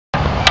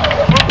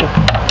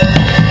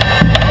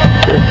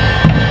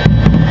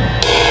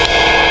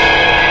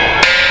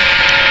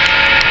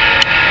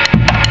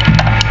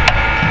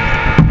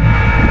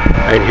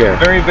here?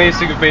 Very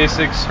basic of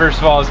basics. First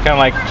of all, it's kind of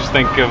like, just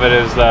think of it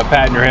as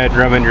patting your head,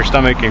 rubbing your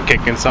stomach, and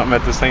kicking something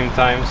at the same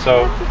time.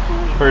 So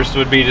first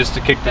would be just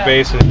to kick the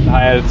bass and hit the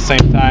hi-hat at the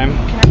same time.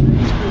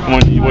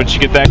 Once you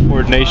get that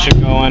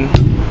coordination going,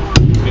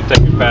 you can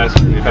take it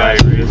faster and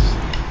faster.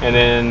 And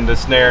then the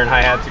snare and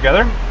hi-hat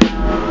together.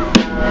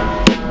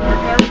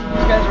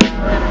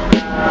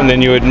 And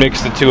then you would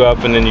mix the two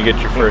up, and then you get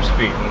your first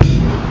beat.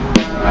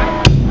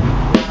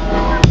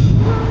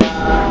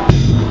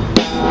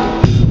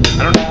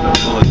 I don't know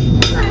if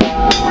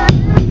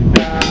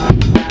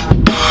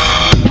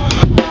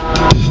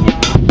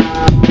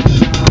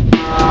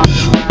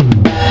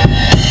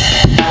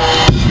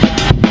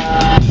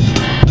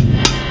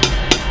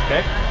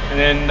okay, and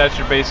then that's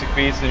your basic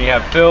beats. Then you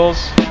have fills,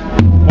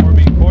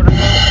 4-beat quarter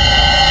note,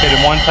 hit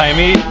them one time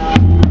each.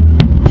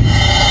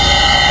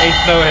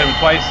 8th note, hit them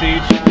twice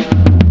each.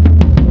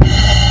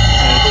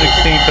 And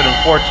 16th, hit them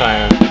 4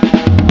 times.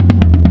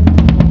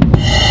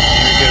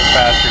 You get them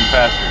faster and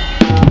faster.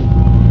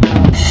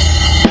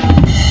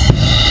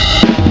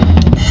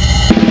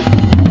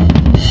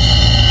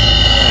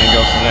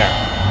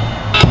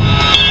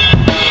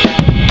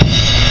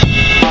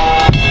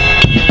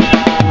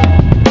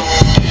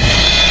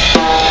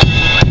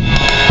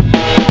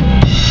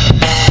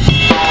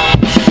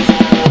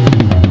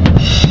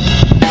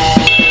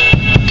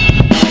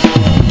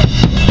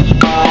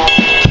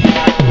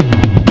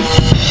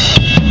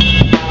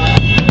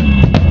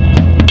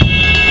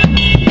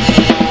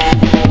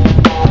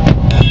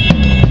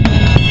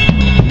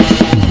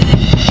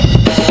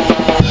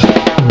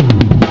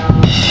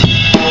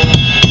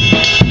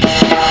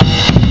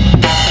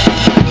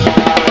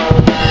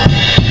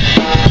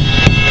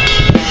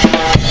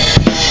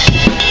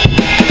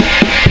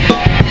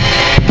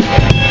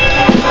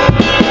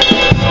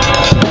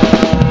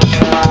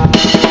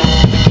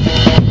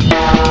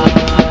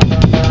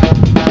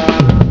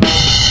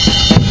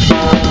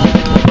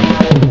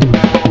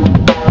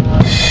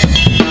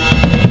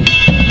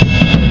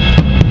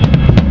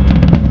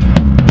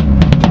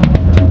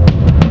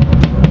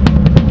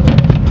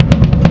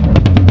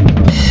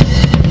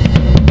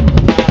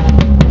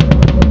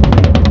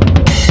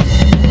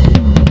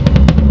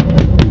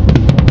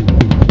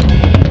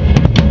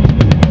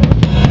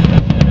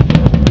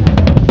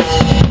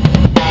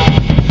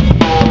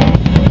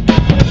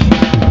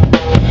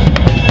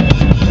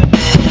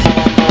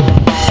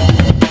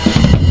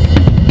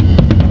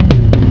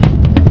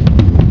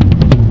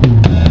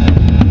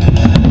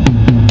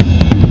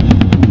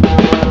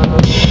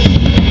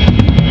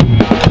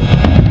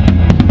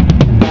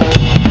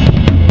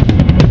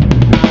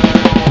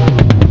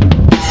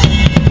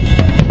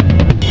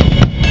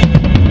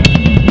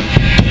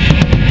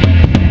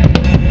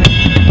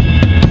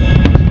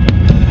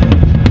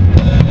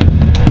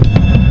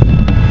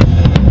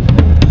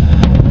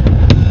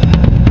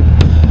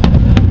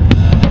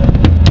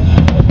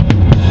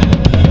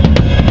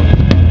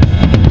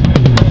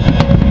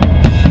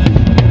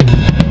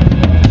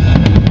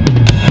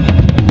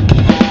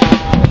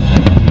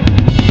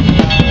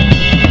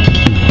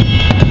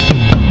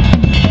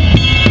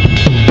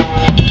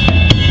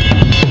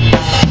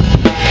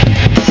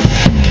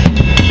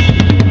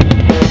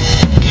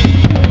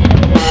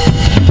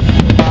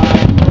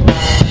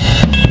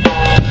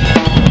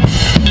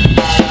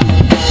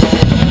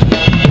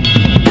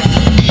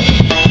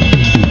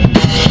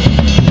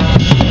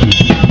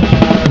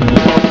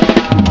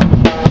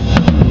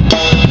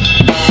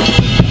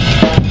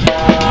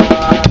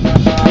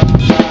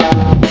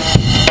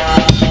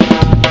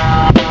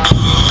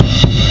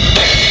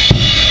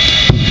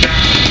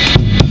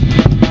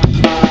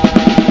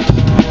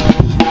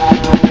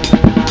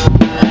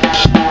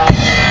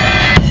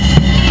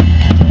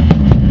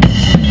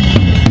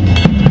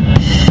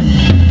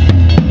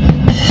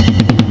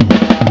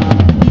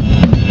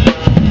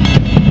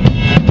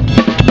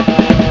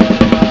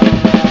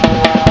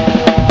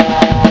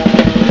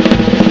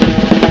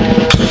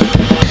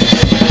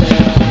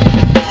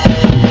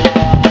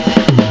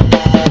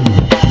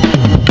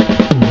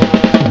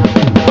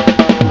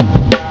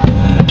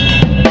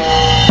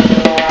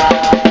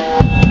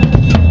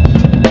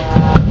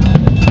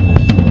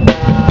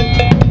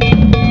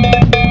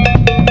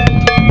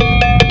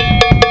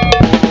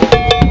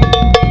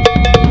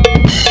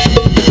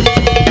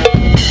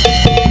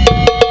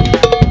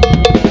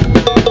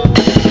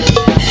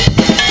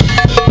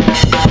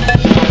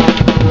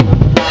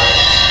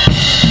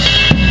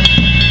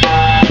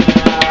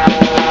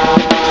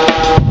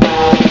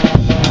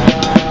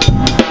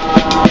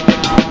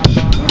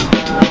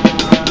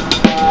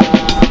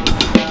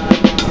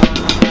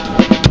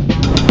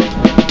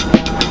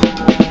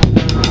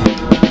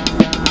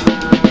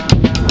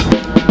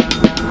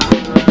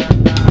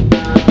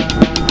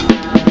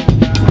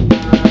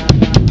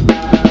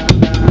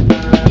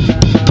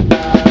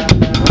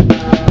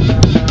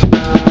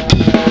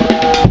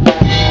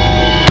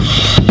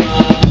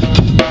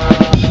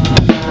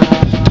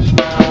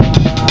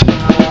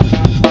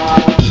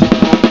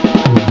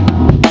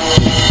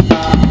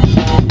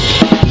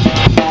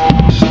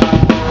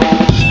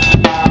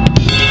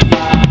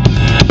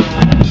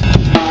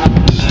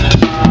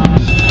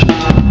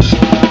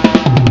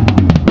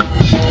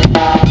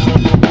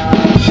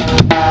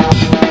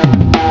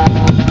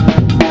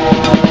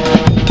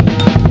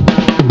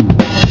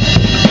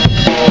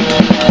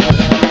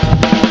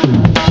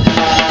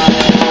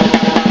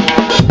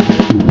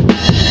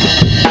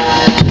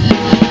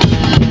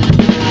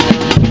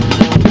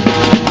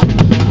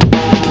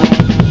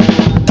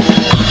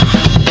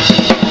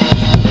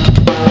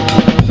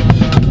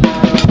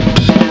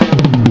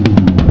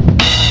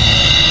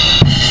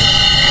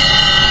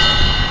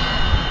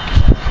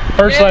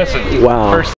 First lesson. Wow. First